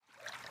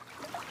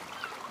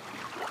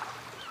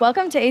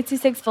Welcome to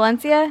 826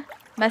 Valencia,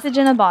 message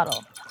in a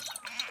bottle.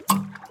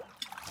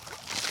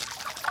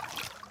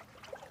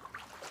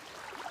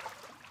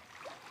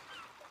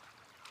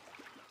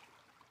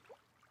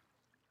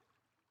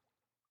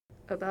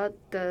 About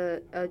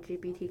the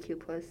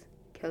LGBTQ plus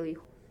Kelly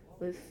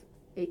with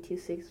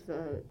 826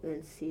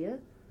 Valencia.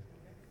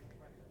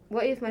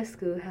 What if my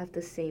school have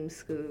the same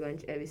school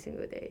lunch every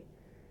single day?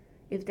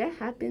 If that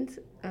happens,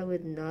 I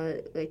would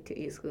not like to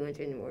eat school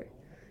lunch anymore.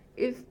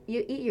 If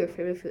you eat your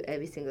favorite food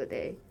every single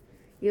day,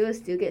 you will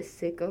still get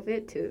sick of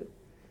it too.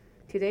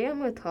 Today I'm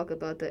going to talk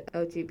about the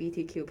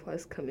LGBTQ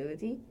plus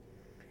community.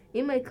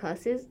 In my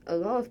classes, a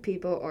lot of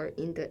people are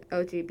in the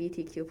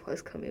LGBTQ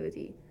plus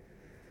community,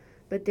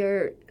 but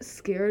they're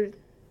scared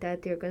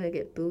that they're going to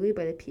get bullied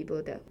by the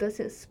people that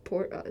doesn't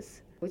support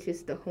us, which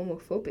is the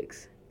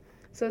homophobics.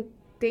 So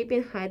they've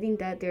been hiding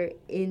that they're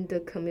in the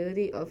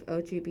community of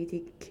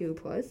LGBTQ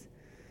plus.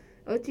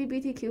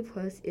 LGBTQ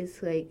plus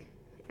is like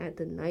at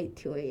the night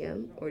 2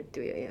 a.m. or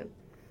 3 a.m.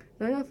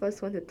 None of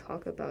us want to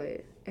talk about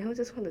it, and we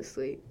just want to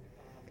sleep.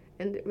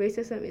 And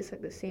racism is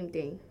like the same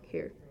thing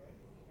here.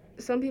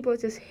 Some people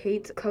just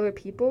hate colored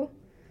people,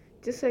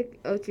 just like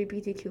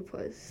LGBTQ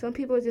plus. Some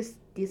people just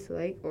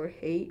dislike or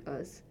hate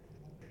us.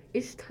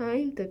 Each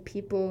time the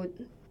people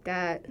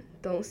that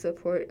don't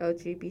support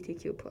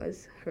LGBTQ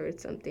plus heard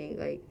something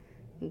like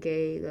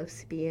gay,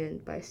 lesbian,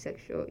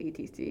 bisexual,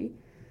 etc.,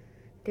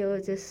 they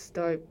will just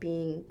start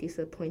being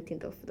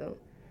disappointed of them.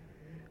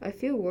 I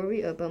feel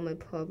worried about my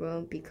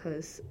problem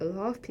because a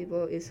lot of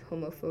people is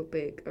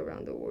homophobic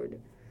around the world.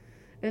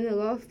 And a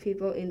lot of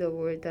people in the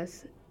world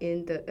that's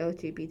in the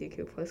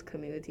LGBTQ plus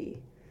community.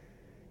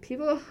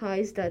 People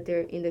hide that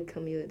they're in the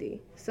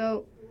community.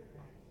 So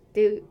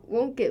they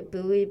won't get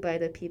bullied by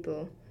the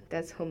people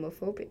that's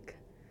homophobic.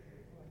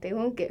 They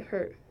won't get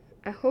hurt.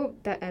 I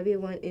hope that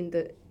everyone in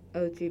the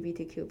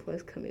LGBTQ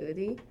plus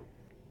community,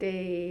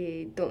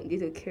 they don't need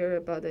to care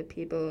about the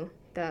people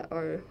that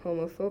are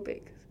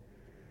homophobic.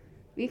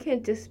 We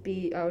can just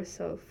be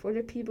ourselves. For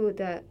the people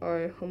that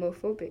are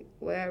homophobic,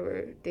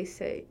 whatever they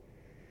say,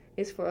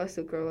 is for us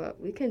to grow up.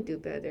 We can do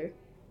better.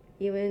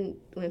 Even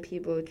when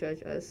people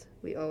judge us,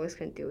 we always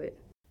can do it.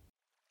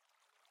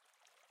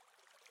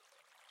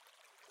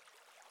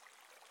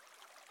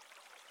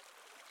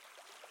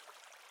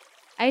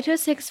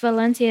 I26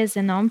 Valencia is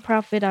a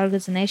non-profit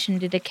organization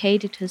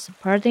dedicated to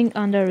supporting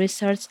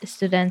under-researched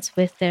students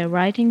with their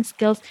writing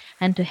skills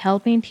and to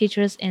helping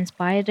teachers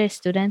inspire their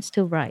students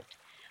to write.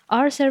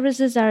 Our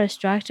services are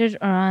structured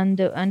around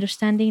the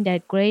understanding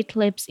that great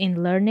leaps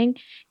in learning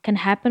can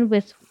happen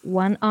with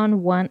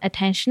one-on-one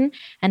attention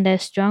and that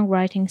strong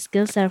writing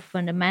skills are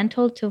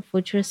fundamental to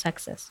future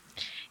success.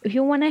 If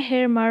you want to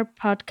hear more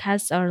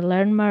podcasts or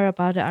learn more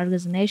about the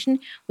organization,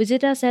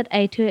 visit us at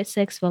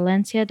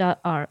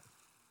a26valencia.org.